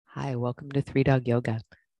Hi, welcome to Three Dog Yoga.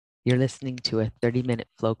 You're listening to a 30-minute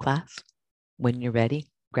flow class. When you're ready,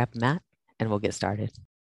 grab a mat and we'll get started.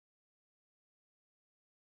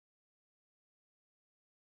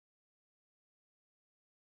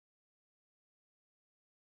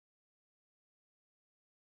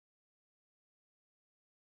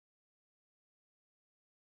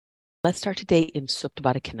 Let's start today in Supta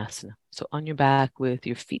Baddha Konasana. So on your back with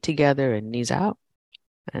your feet together and knees out,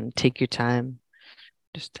 and take your time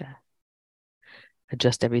just to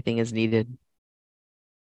adjust everything as needed.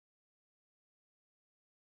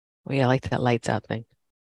 Oh yeah, I like that lights out thing.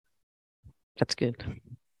 That's good.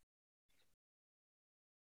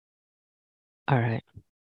 All right.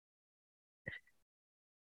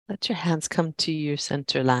 Let your hands come to your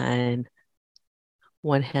center line.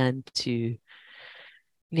 One hand to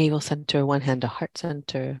navel center, one hand to heart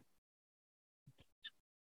center.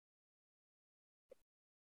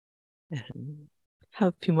 And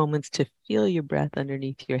have a few moments to feel your breath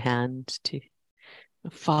underneath your hand, to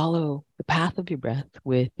follow the path of your breath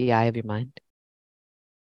with the eye of your mind.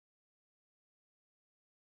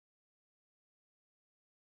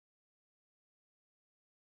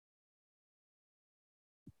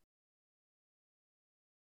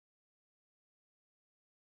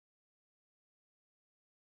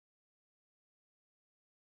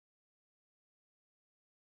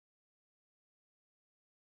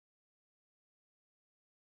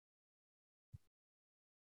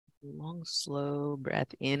 Long, slow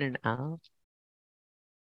breath in and out.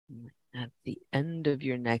 At the end of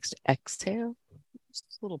your next exhale, just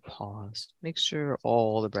a little pause. Make sure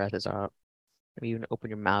all the breath is out. Maybe even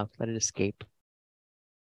open your mouth, let it escape.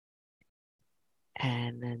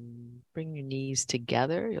 And then bring your knees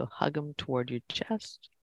together. You'll hug them toward your chest.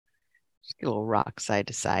 Just get a little rock side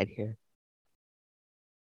to side here.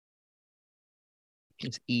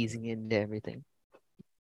 Just easing into everything.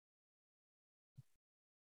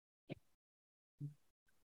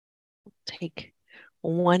 Take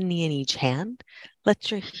one knee in each hand.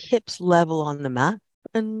 Let your hips level on the mat.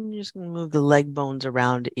 And you're just going to move the leg bones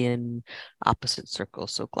around in opposite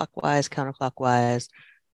circles. So clockwise, counterclockwise.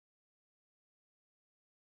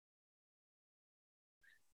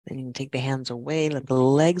 Then you can take the hands away, let the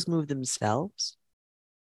legs move themselves.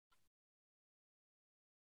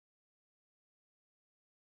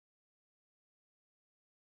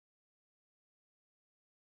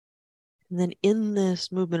 And then in this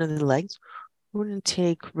movement of the legs, we're going to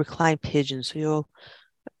take reclined pigeon. So you'll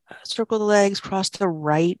circle the legs, cross the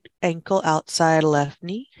right ankle outside left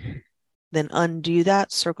knee. Then undo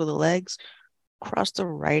that, circle the legs, cross the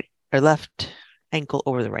right or left ankle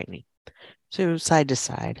over the right knee. So side to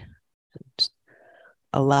side, just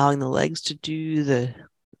allowing the legs to do the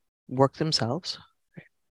work themselves.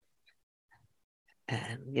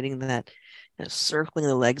 And getting that, circling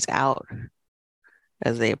the legs out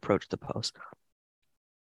as they approach the pose.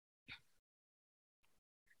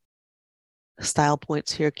 Style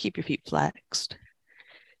points here, keep your feet flexed.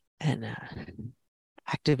 And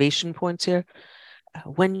activation points here.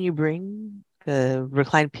 When you bring the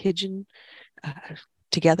reclined pigeon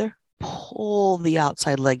together, pull the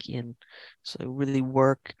outside leg in. So really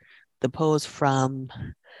work the pose from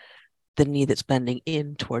the knee that's bending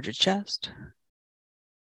in towards your chest.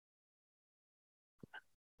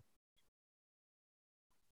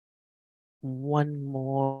 One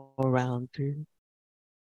more round through.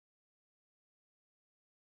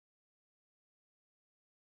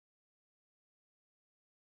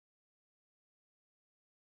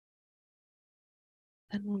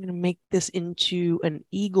 Then we're going to make this into an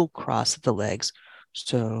eagle cross of the legs.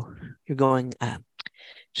 So you're going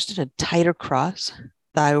just in a tighter cross,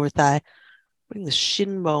 thigh over thigh. Bring the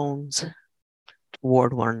shin bones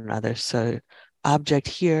toward one another. So object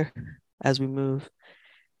here as we move,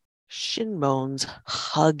 shin bones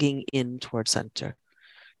hugging in toward center.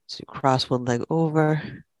 So you cross one leg over,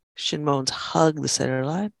 shin bones hug the center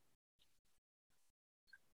line.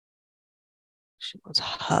 Shin bones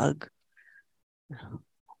hug.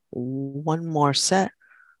 One more set,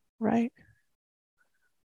 right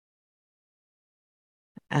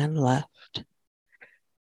and left.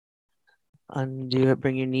 Undo it,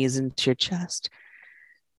 bring your knees into your chest.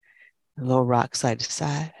 A little rock side to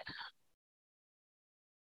side.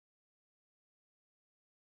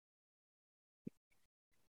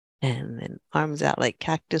 And then arms out like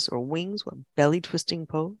cactus or wings with belly twisting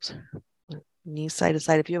pose. Knees side to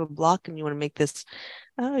side. If you have a block and you want to make this,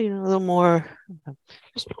 a little more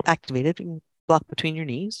activated, you can block between your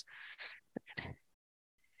knees.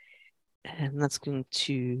 And that's going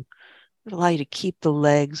to allow you to keep the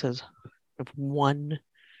legs as one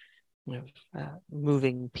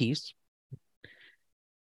moving piece.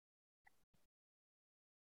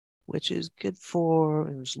 which is good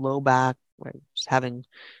for just low back, right? Just having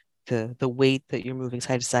the weight that you're moving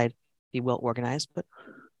side to side be well organized, but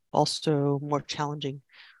also more challenging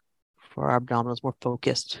for our abdominals, more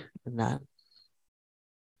focused in that.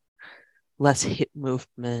 Less hip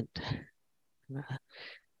movement. And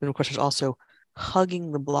of course, there's also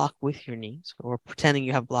hugging the block with your knees, or pretending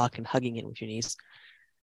you have block and hugging it with your knees.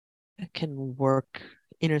 It can work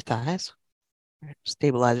inner thighs, right?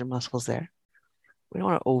 Stabilize your muscles there. We don't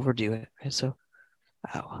want to overdo it, right? So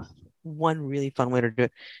one really fun way to do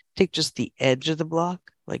it, take just the edge of the block,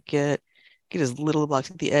 like get as little blocks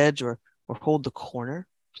at the edge, or hold the corner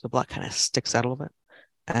so the block kind of sticks out a little bit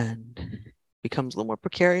and becomes a little more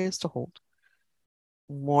precarious to hold.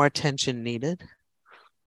 More attention needed.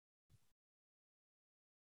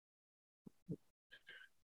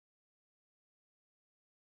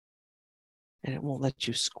 And it won't let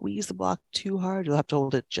you squeeze the block too hard. You'll have to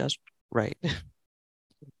hold it just right.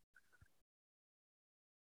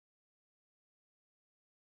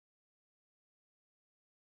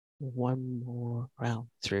 One more round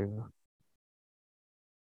through.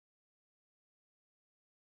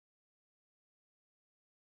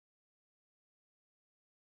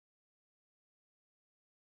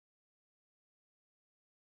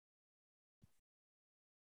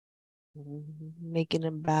 Making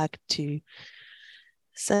them back to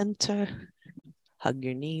center. Hug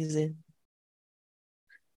your knees in.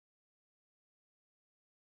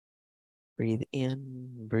 Breathe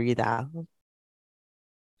in, breathe out.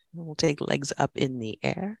 We'll take legs up in the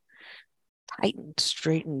air. Tighten,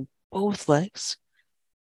 straighten both legs.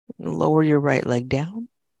 Lower your right leg down.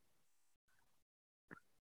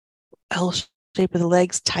 L shape of the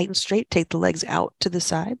legs, tighten straight. Take the legs out to the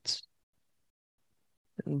sides.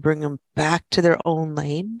 And bring them back to their own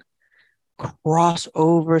lane. Cross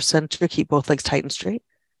over center. Keep both legs tight and straight.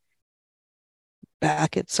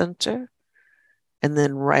 Back at center. And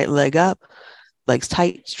then right leg up. Legs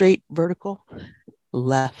tight, straight, vertical.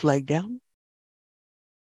 Left leg down.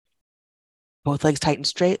 Both legs tight and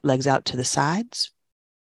straight. Legs out to the sides.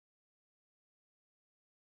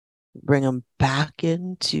 Bring them back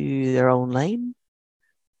into their own lane.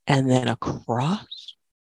 And then across.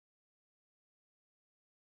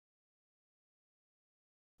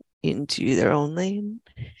 Into their own lane.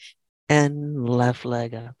 And left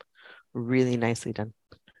leg up. Really nicely done.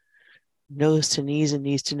 Nose to knees and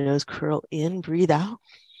knees to nose. Curl in, breathe out.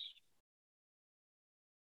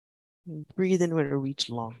 Breathe in when to reach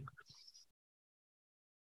long.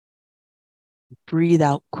 Breathe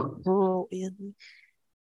out, curl in.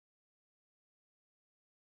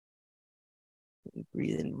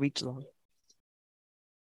 Breathe in, reach long.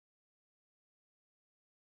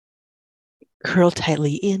 Curl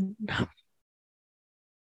tightly in.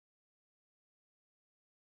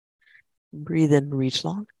 Breathe in, reach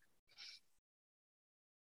long.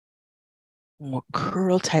 More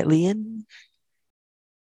curl tightly in.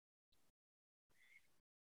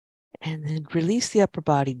 And then release the upper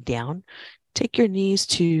body down. Take your knees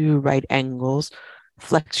to right angles.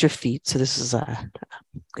 Flex your feet. So this is a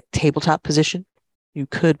tabletop position. You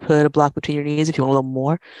could put a block between your knees if you want a little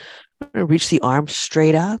more. Reach the arms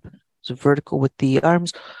straight up. So vertical with the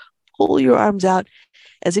arms. Pull your arms out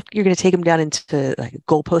as if you're going to take them down into like a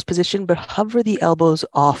goalpost position, but hover the elbows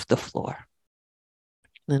off the floor.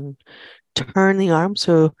 Then turn the arms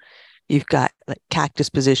so you've got like cactus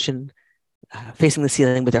position facing the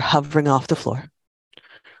ceiling, but they're hovering off the floor.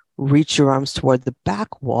 Reach your arms toward the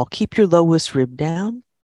back wall. Keep your lowest rib down.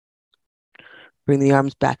 Bring the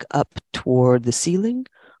arms back up toward the ceiling.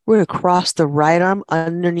 We're going to cross the right arm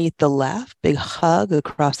underneath the left. Big hug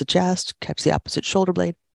across the chest. Catch the opposite shoulder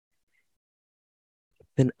blade.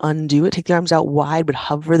 Then undo it. Take the arms out wide, but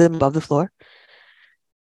hover them above the floor.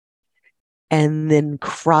 And then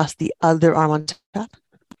cross the other arm on top.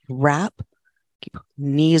 Wrap. Keep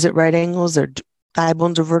knees at right angles. Their thigh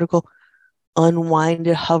bones are vertical. Unwind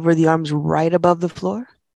it. Hover the arms right above the floor.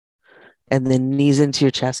 And then knees into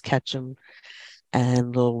your chest. Catch them.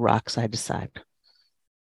 And little rock side to side.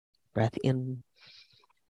 Breath in.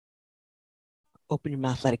 Open your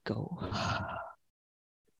mouth. Let it go.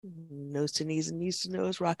 Nose to knees and knees to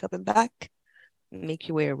nose. Rock up and back. Make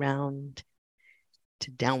your way around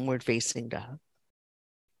to downward facing dog.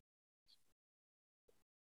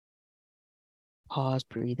 Pause,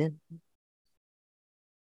 breathe in.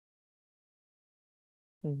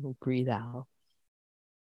 And breathe out.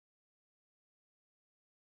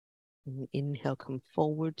 And inhale, come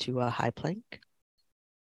forward to a high plank.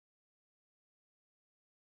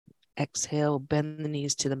 Exhale, bend the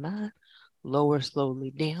knees to the mat. Lower slowly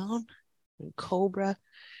down. And cobra.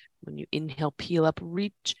 When you inhale, peel up,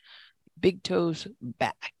 reach big toes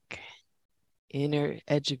back. Inner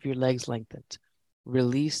edge of your legs lengthened.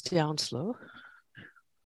 Release down slow.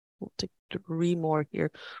 We'll take 3 more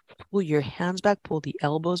here. Pull your hands back, pull the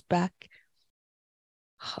elbows back.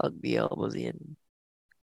 Hug the elbows in.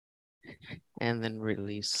 And then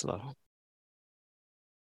release slow.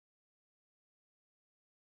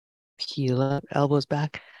 Heel up, elbows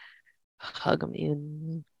back. Hug them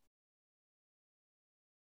in.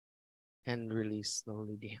 And release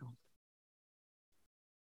slowly down.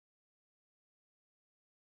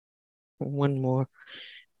 One more.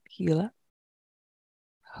 Heel up.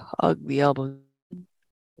 Hug the elbows.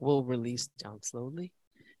 We'll release down slowly.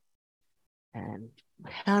 And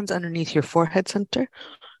hands underneath your forehead center.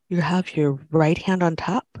 You have your right hand on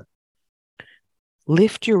top.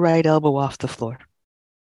 Lift your right elbow off the floor.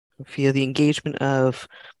 Feel the engagement of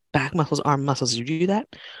back muscles, arm muscles. You do that.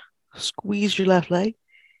 Squeeze your left leg.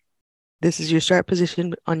 This is your start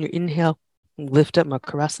position. On your inhale, lift up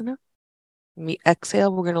Makarasana. When we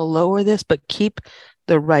exhale, we're going to lower this, but keep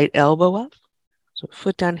the right elbow up. So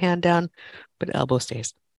foot down, hand down, but elbow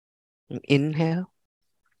stays. Inhale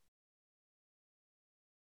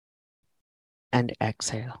and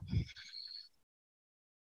exhale.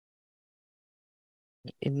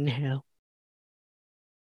 Inhale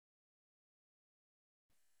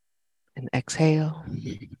and exhale.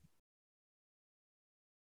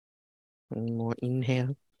 One more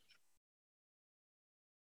inhale.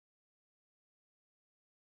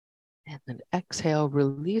 And then exhale,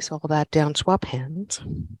 release all that down, swap hands.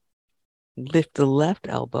 Lift the left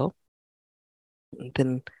elbow. And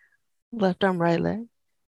then left arm, right leg.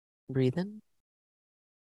 Breathe in.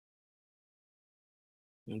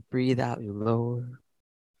 And breathe out, you lower.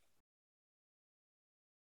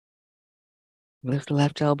 Lift the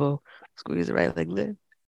left elbow, squeeze the right leg, lift.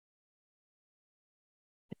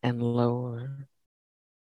 And lower.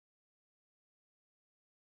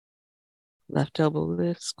 Left elbow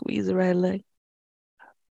lift, squeeze the right leg.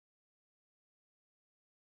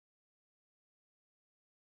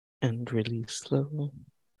 And release slowly.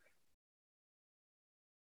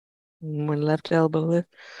 One left elbow lift,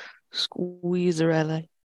 squeeze the right leg.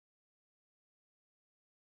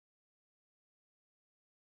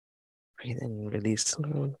 Breathe in, release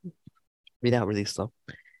slow. Breathe out, release slow.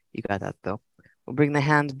 You got that though. We'll bring the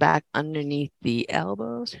hands back underneath the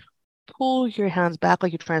elbows. Pull your hands back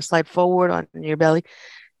like you're trying to slide forward on your belly.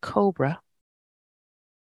 Cobra.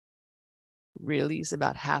 Release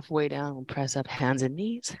about halfway down. Press up hands and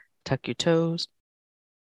knees. Tuck your toes.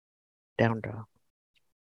 Down dog.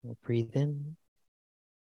 We'll breathe in.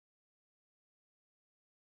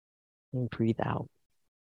 And breathe out.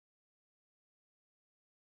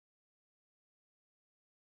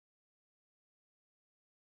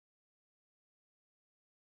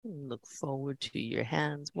 Look forward to your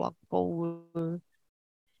hands. Walk forward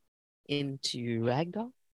into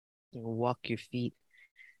ragdoll. Walk your feet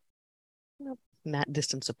mat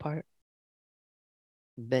distance apart.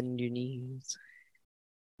 Bend your knees.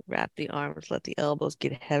 Wrap the arms. Let the elbows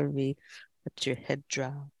get heavy. Let your head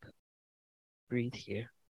drop. Breathe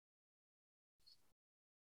here.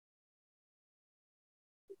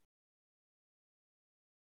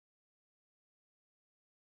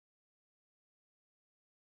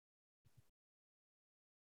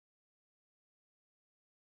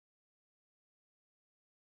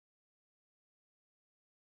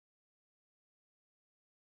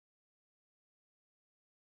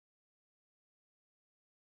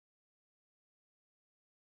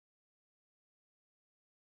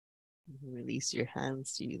 Release your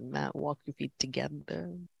hands to the mat. Walk your feet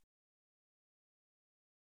together.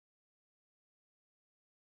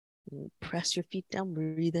 Press your feet down.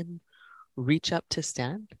 Breathe in. Reach up to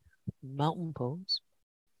stand. Mountain pose.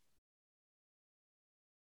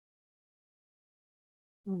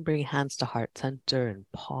 Bring hands to heart center and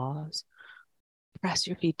pause. Press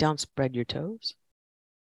your feet down. Spread your toes.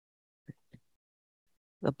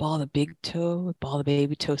 The ball of the big toe, ball of the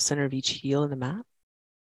baby toe, center of each heel in the mat.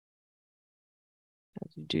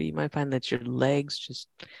 As you do, you might find that your legs just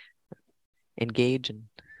engage, and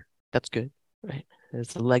that's good, right? As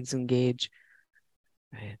the legs engage,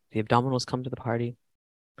 right? The abdominals come to the party.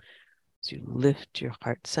 So you lift your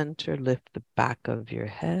heart center, lift the back of your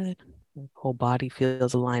head. The whole body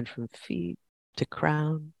feels aligned from feet to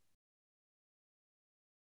crown.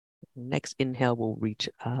 Next inhale, we'll reach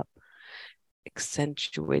up.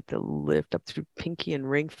 Accentuate the lift up through pinky and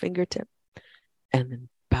ring fingertip. And then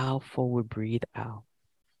bow forward, breathe out.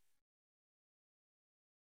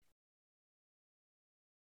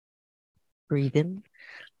 Breathe in,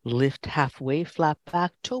 lift halfway, flat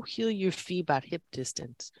back, toe heel your feet about hip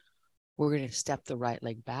distance. We're going to step the right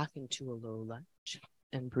leg back into a low lunge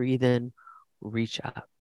and breathe in reach up.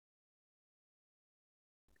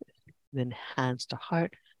 Then hands to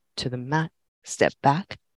heart, to the mat, step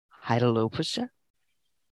back, high to low push-up.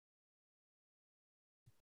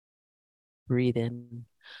 Breathe in,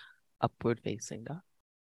 upward facing dog.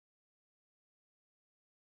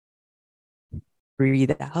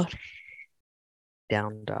 Breathe out,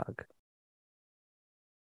 down dog.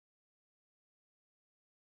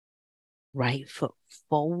 Right foot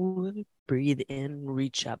forward, breathe in,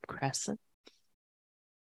 reach up, crescent.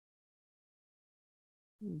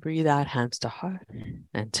 Breathe out, hands to heart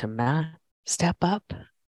and to mat. Step up,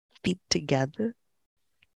 feet together.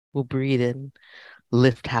 We'll breathe in,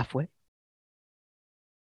 lift halfway.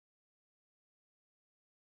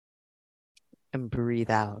 And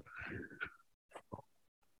breathe out.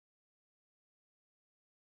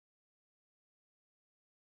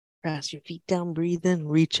 Press your feet down, breathe in,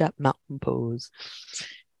 reach up, mountain pose.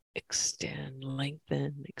 Extend,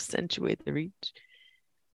 lengthen, accentuate the reach.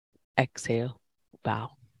 Exhale,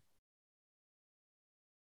 bow.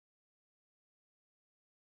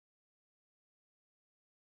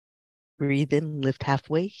 Breathe in, lift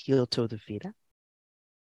halfway, heel toe the feet up.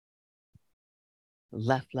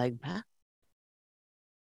 Left leg back.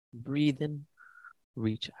 Breathe in,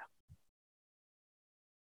 reach up.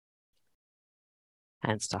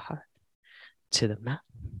 Hands to heart, to the mat.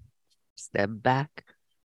 Step back,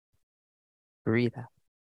 breathe out.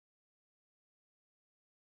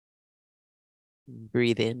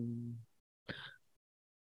 Breathe in.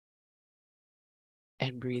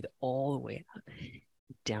 And breathe all the way out.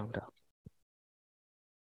 Down dog.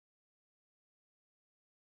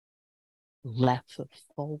 Left foot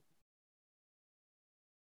forward.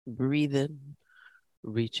 Breathe in,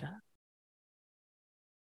 reach up.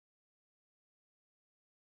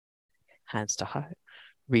 Hands to heart.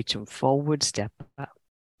 Reach them forward, step up.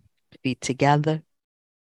 Feet together.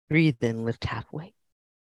 Breathe in, lift halfway.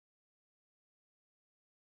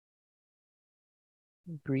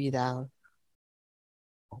 Breathe out.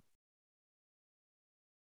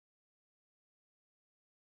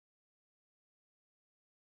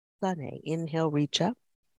 Sunny. Inhale, reach up.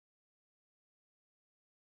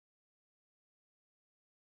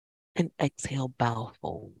 And exhale, bow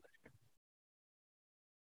forward.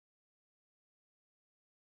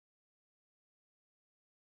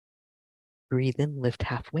 Breathe in, lift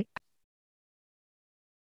halfway.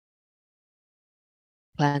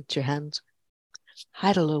 Plant your hands.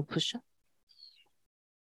 High to low push up.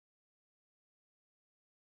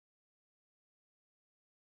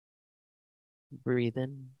 Breathe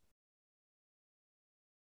in.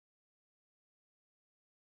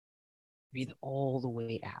 Breathe all the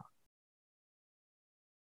way out.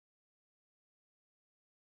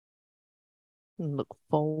 Look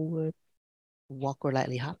forward. Walk or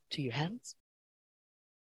lightly hop to your hands.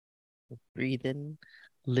 Breathe in,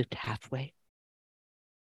 lift halfway.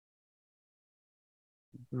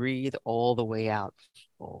 Breathe all the way out.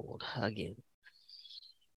 Fold, hug in.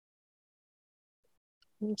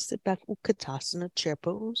 And sit back, Utkatasana, chair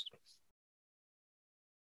pose.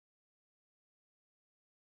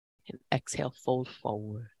 And exhale, fold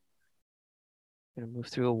forward. Gonna move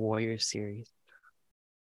through a warrior series.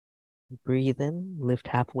 Breathe in, lift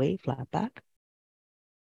halfway, flat back.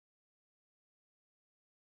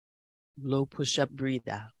 Low push up, breathe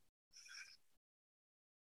out.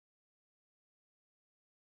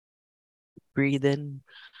 Breathe in,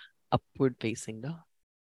 upward facing dog.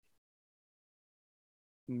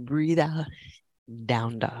 Breathe out,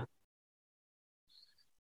 down dog.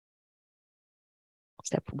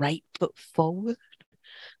 Step right foot forward.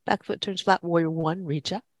 Back foot turns flat, warrior one,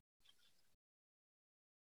 reach up.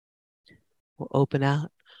 We'll open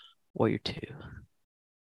out, warrior two.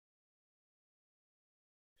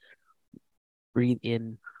 Breathe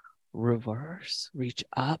in, reverse, reach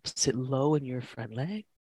up, sit low in your front leg.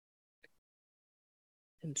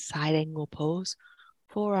 And side angle pose.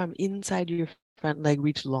 Forearm inside your front leg,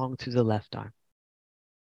 reach long through the left arm.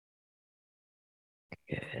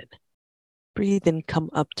 Good. Breathe in, come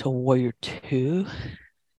up to warrior two.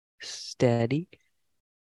 Steady.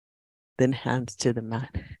 Then hands to the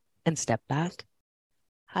mat and step back.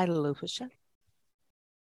 High to low push up.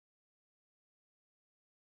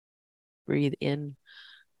 Breathe in,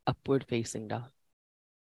 upward facing dog.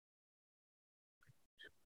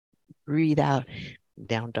 Breathe out,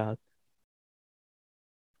 down dog.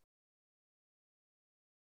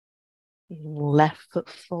 Left foot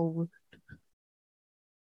forward.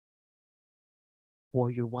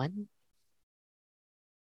 Warrior one.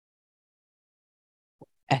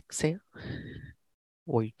 Exhale.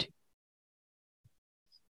 Warrior two.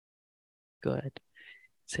 Good.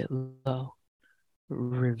 Sit low.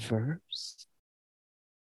 Reverse.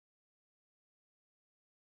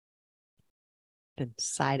 Then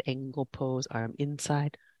side angle pose, arm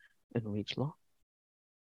inside and reach long.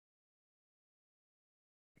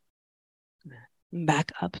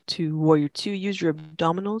 Back up to warrior two. Use your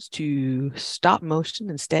abdominals to stop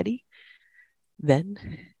motion and steady.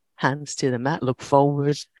 Then hands to the mat, look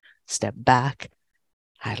forward, step back,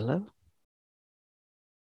 high low.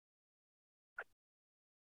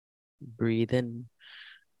 Breathe in,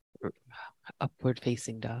 upward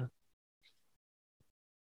facing dog.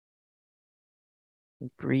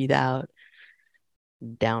 Breathe out,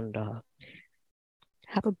 down dog.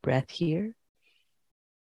 Have a breath here.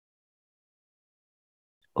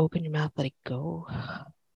 Open your mouth, let it go.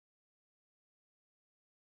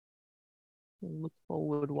 Look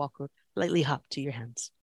forward, walk, lightly hop to your hands.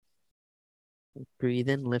 Breathe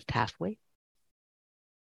in, lift halfway.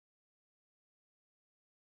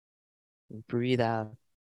 Breathe out,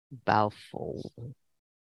 bow forward.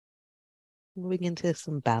 Moving into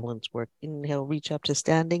some balance work. Inhale, reach up to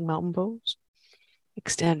standing mountain pose.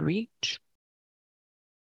 Extend, reach.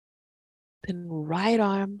 Then right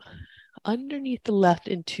arm underneath the left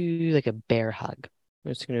into like a bear hug.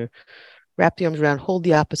 I'm just going to wrap the arms around, hold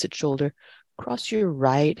the opposite shoulder, cross your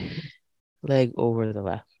right leg over the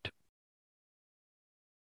left.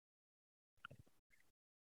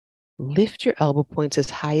 Lift your elbow points as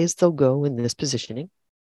high as they'll go in this positioning.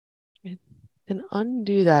 Then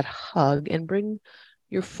undo that hug and bring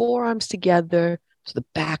your forearms together. So the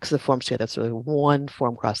backs of the forearms together. So one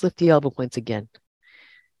forearm cross. Lift the elbow points again.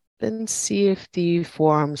 Then see if the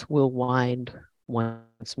forearms will wind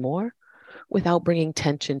once more without bringing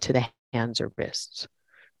tension to the hands or wrists.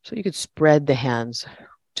 So you could spread the hands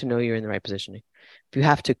to know you're in the right positioning. If you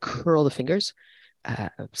have to curl the fingers,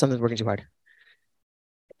 something's working too hard.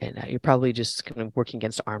 And you're probably just kind of working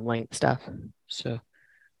against arm length stuff. So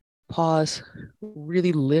pause,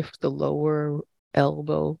 really lift the lower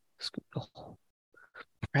elbow,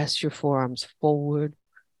 press your forearms forward,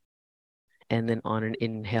 and then on an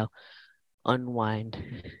inhale,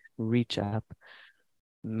 unwind, reach up,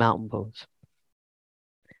 mountain pose.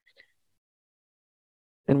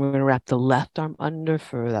 Then we're going to wrap the left arm under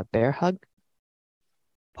for that bear hug.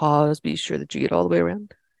 Pause, be sure that you get all the way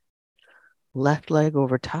around. Left leg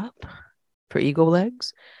over top for eagle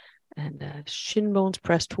legs, and shin bones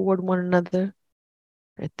press toward one another.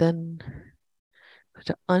 Right, then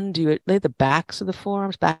to undo it, lay the backs of the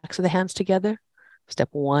forearms, backs of the hands together. Step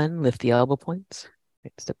one, lift the elbow points.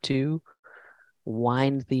 Right, step two,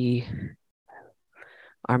 wind the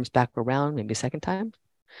arms back around, maybe a second time.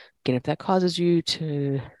 Again, if that causes you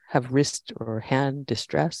to have wrist or hand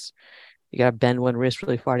distress, you got to bend one wrist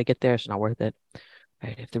really far to get there. It's not worth it.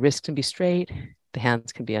 Right? If the wrist can be straight, the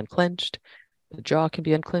hands can be unclenched, the jaw can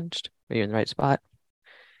be unclenched, or you're in the right spot.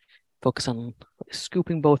 Focus on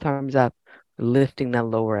scooping both arms up, lifting that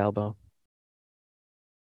lower elbow.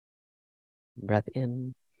 Breath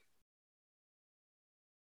in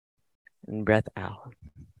and breath out.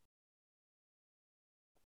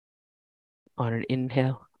 On an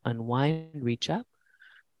inhale, unwind, reach up.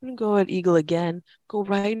 And go at eagle again. Go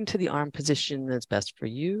right into the arm position that's best for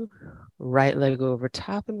you. Right leg over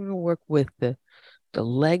top, and we're going to work with the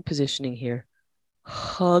leg positioning here.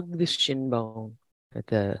 Hug the shin bone, at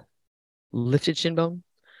the lifted shin bone.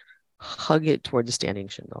 Hug it toward the standing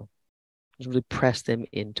shin bone. Just really press them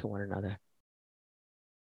into one another.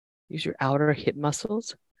 Use your outer hip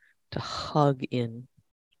muscles to hug in.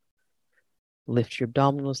 Lift your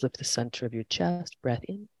abdominals, lift the center of your chest. Breath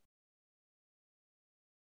in.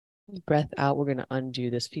 Breath out. We're going to undo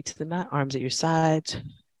this. Feet to the mat, arms at your sides.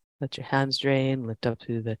 Let your hands drain. Lift up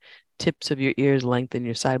through the tips of your ears. Lengthen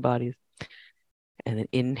your side bodies. And then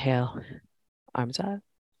inhale. Arms out.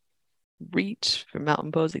 Reach for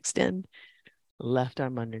mountain pose. Extend. Left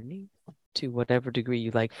arm underneath to whatever degree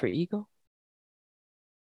you like for eagle.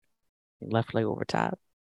 Left leg over top.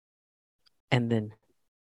 And then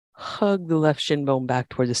hug the left shin bone back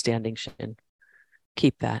toward the standing shin.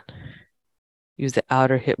 Keep that. Use the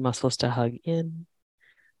outer hip muscles to hug in.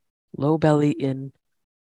 Low belly in.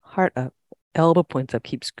 Heart up. Elbow points up.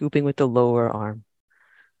 Keep scooping with the lower arm.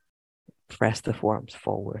 Press the forearms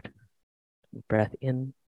forward. Breath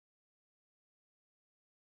in.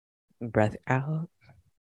 Breath out.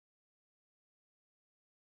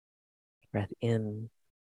 Breath in.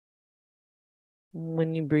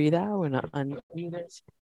 When you breathe out, we're not undo this.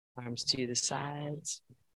 Arms to the sides.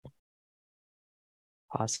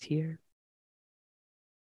 Pause here.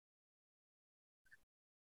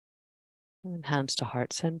 And hands to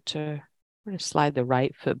heart center. We're going to slide the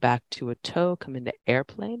right foot back to a toe, come into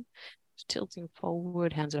airplane. Just tilting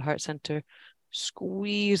forward, hands at heart center.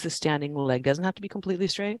 Squeeze the standing leg. Doesn't have to be completely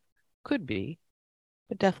straight. Could be,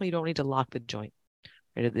 but definitely you don't need to lock the joint.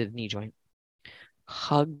 right at the knee joint.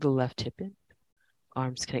 Hug the left hip in.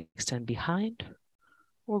 Arms can extend behind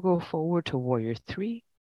or go forward to warrior three.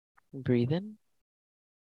 Breathe in.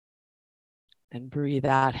 And breathe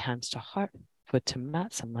out, hands to heart, foot to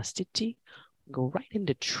mat, samastiti. Go right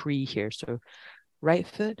into tree here. So right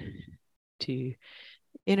foot to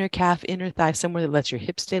inner calf, inner thigh, somewhere that lets your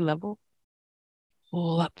hips stay level.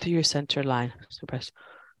 Pull up through your center line. So press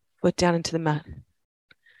foot down into the mat.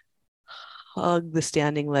 Hug the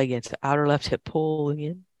standing leg in. So outer left hip pulling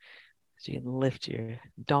in. So you can lift your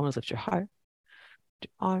abdominals, lift your heart,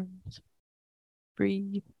 your arms.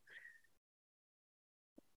 Breathe.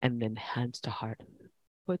 And then hands to heart,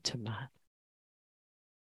 foot to mat.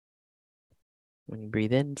 When you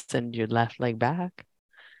breathe in, send your left leg back.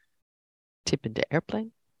 Tip into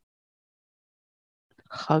airplane.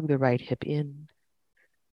 Hug the right hip in.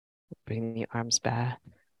 Bring the arms back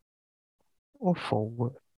or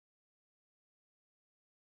forward.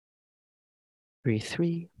 Breathe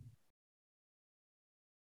 3,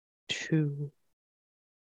 2.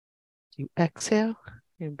 You exhale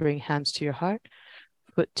and bring hands to your heart.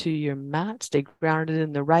 Foot to your mat. Stay grounded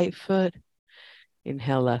in the right foot.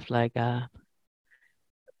 Inhale, left leg up.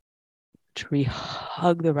 Tree,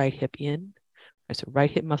 hug the right hip in. So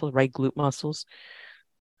right hip muscles, right glute muscles,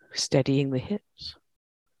 steadying the hips.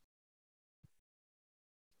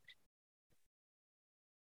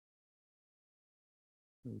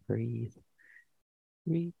 And breathe.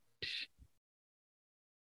 Reach.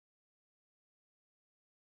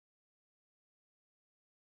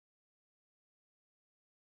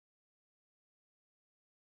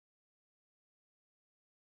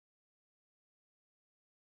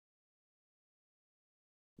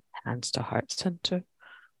 Hands to heart center.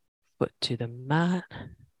 Foot to the mat.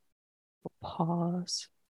 Pause.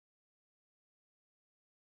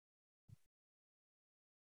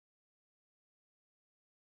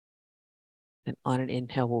 And on an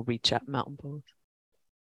inhale, we'll reach up, mountain pose.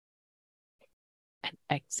 And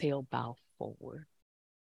exhale, bow forward.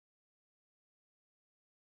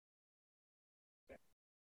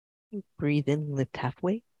 Breathe in, lift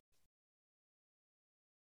halfway.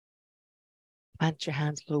 Plant your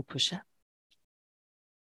hands low, push up.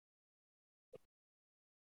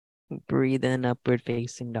 Breathe in, upward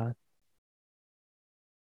facing dog.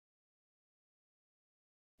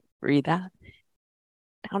 Breathe out,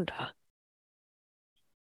 down dog.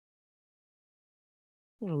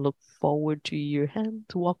 Look forward to your hands.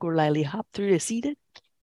 Walk or lightly hop through the seated.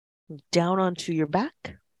 Down onto your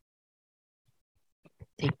back.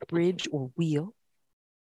 Take bridge or wheel.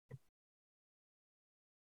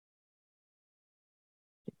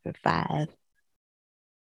 For 5,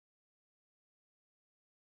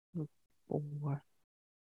 4,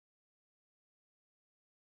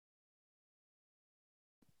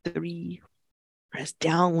 3. Press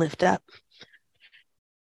down, lift up.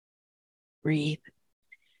 Breathe.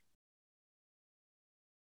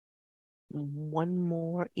 One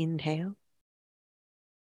more inhale.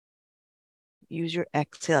 Use your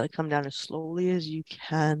exhale to come down as slowly as you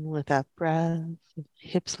can with that breath.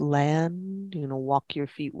 Hips land. Walk your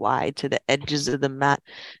feet wide to the edges of the mat.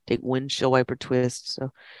 Take windshield wiper twists.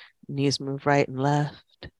 So knees move right and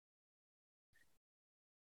left.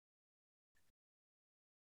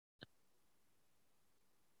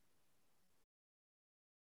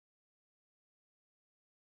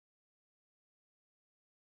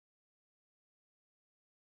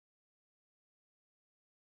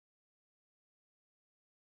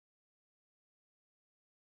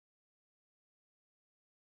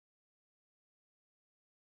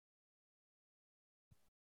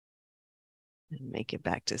 And make it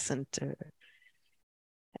back to center.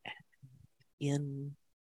 In.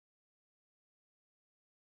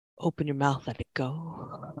 Open your mouth, let it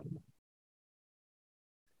go.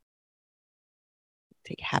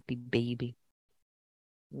 Take happy baby.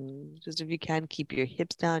 Just if you can, keep your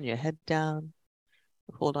hips down, your head down.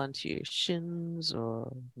 Hold on to your shins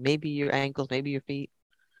or maybe your ankles, maybe your feet.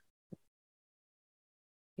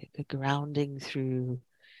 Get the grounding through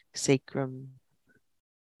sacrum,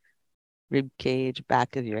 rib cage,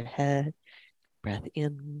 back of your head. Breath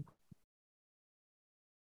in.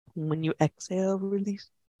 When you exhale, release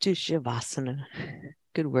to Shavasana.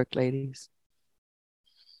 Good work, ladies.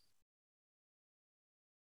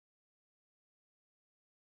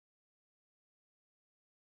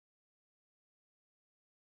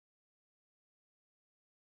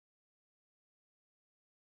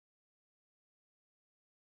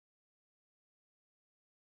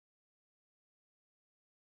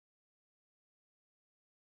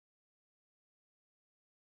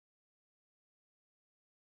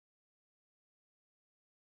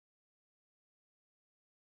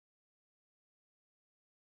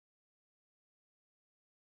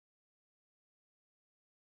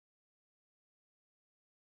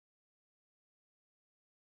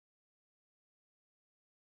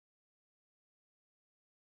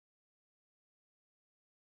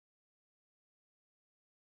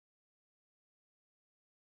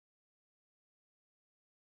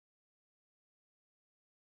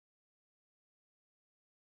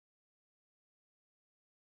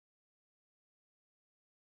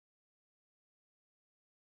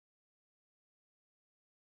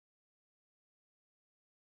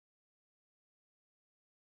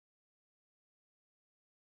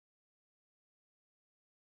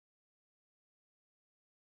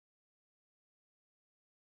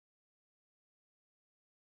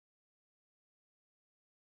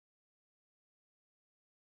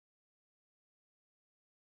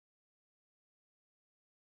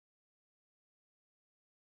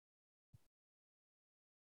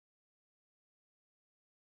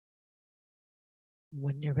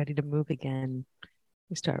 When you're ready to move again,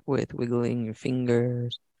 you start with wiggling your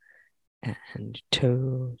fingers and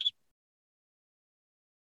toes.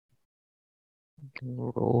 You can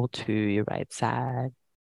roll to your right side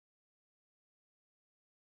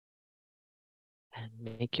and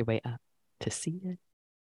make your way up to seated.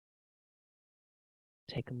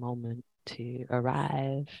 Take a moment to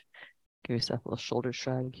arrive. Give yourself a little shoulder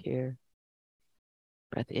shrug here.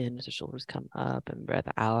 Breath in as the shoulders come up, and breath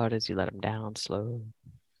out as you let them down slowly.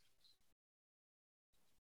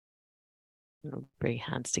 Bring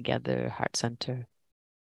hands together, heart center,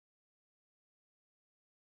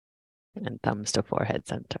 and thumbs to forehead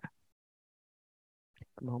center. Take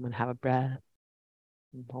a moment, have a breath.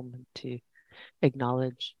 A moment to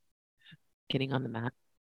acknowledge getting on the mat,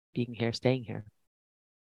 being here, staying here.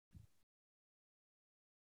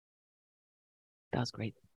 That was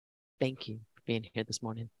great. Thank you for being here this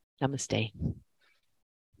morning. Namaste.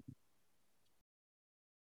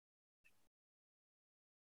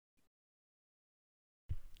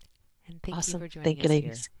 And thank you Awesome. for joining Thank you, us here.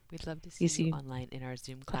 ladies. We'd love to see You you see. online in our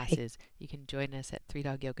Zoom Bye. classes. You can join us at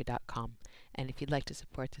 3dogyoga.com. And if you'd like to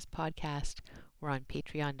support this podcast, we're on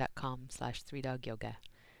patreon.com/3dogyoga.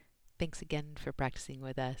 Thanks again for practicing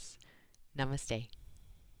with us. Namaste.